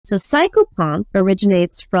So psychopomp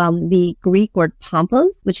originates from the Greek word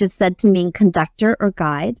pompos, which is said to mean conductor or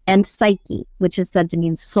guide, and psyche, which is said to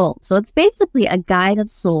mean soul. So it's basically a guide of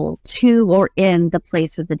souls to or in the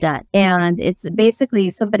place of the dead. And it's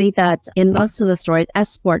basically somebody that, in most of the stories,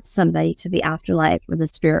 escorts somebody to the afterlife or the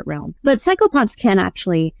spirit realm. But psychopomps can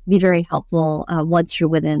actually be very helpful once you're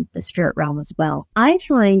within the spirit realm as well. I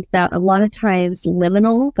find that a lot of times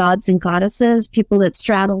liminal gods and goddesses, people that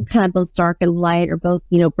straddle kind of both dark and light, or both,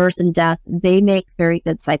 birth and death, they make very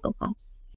good psychopomps.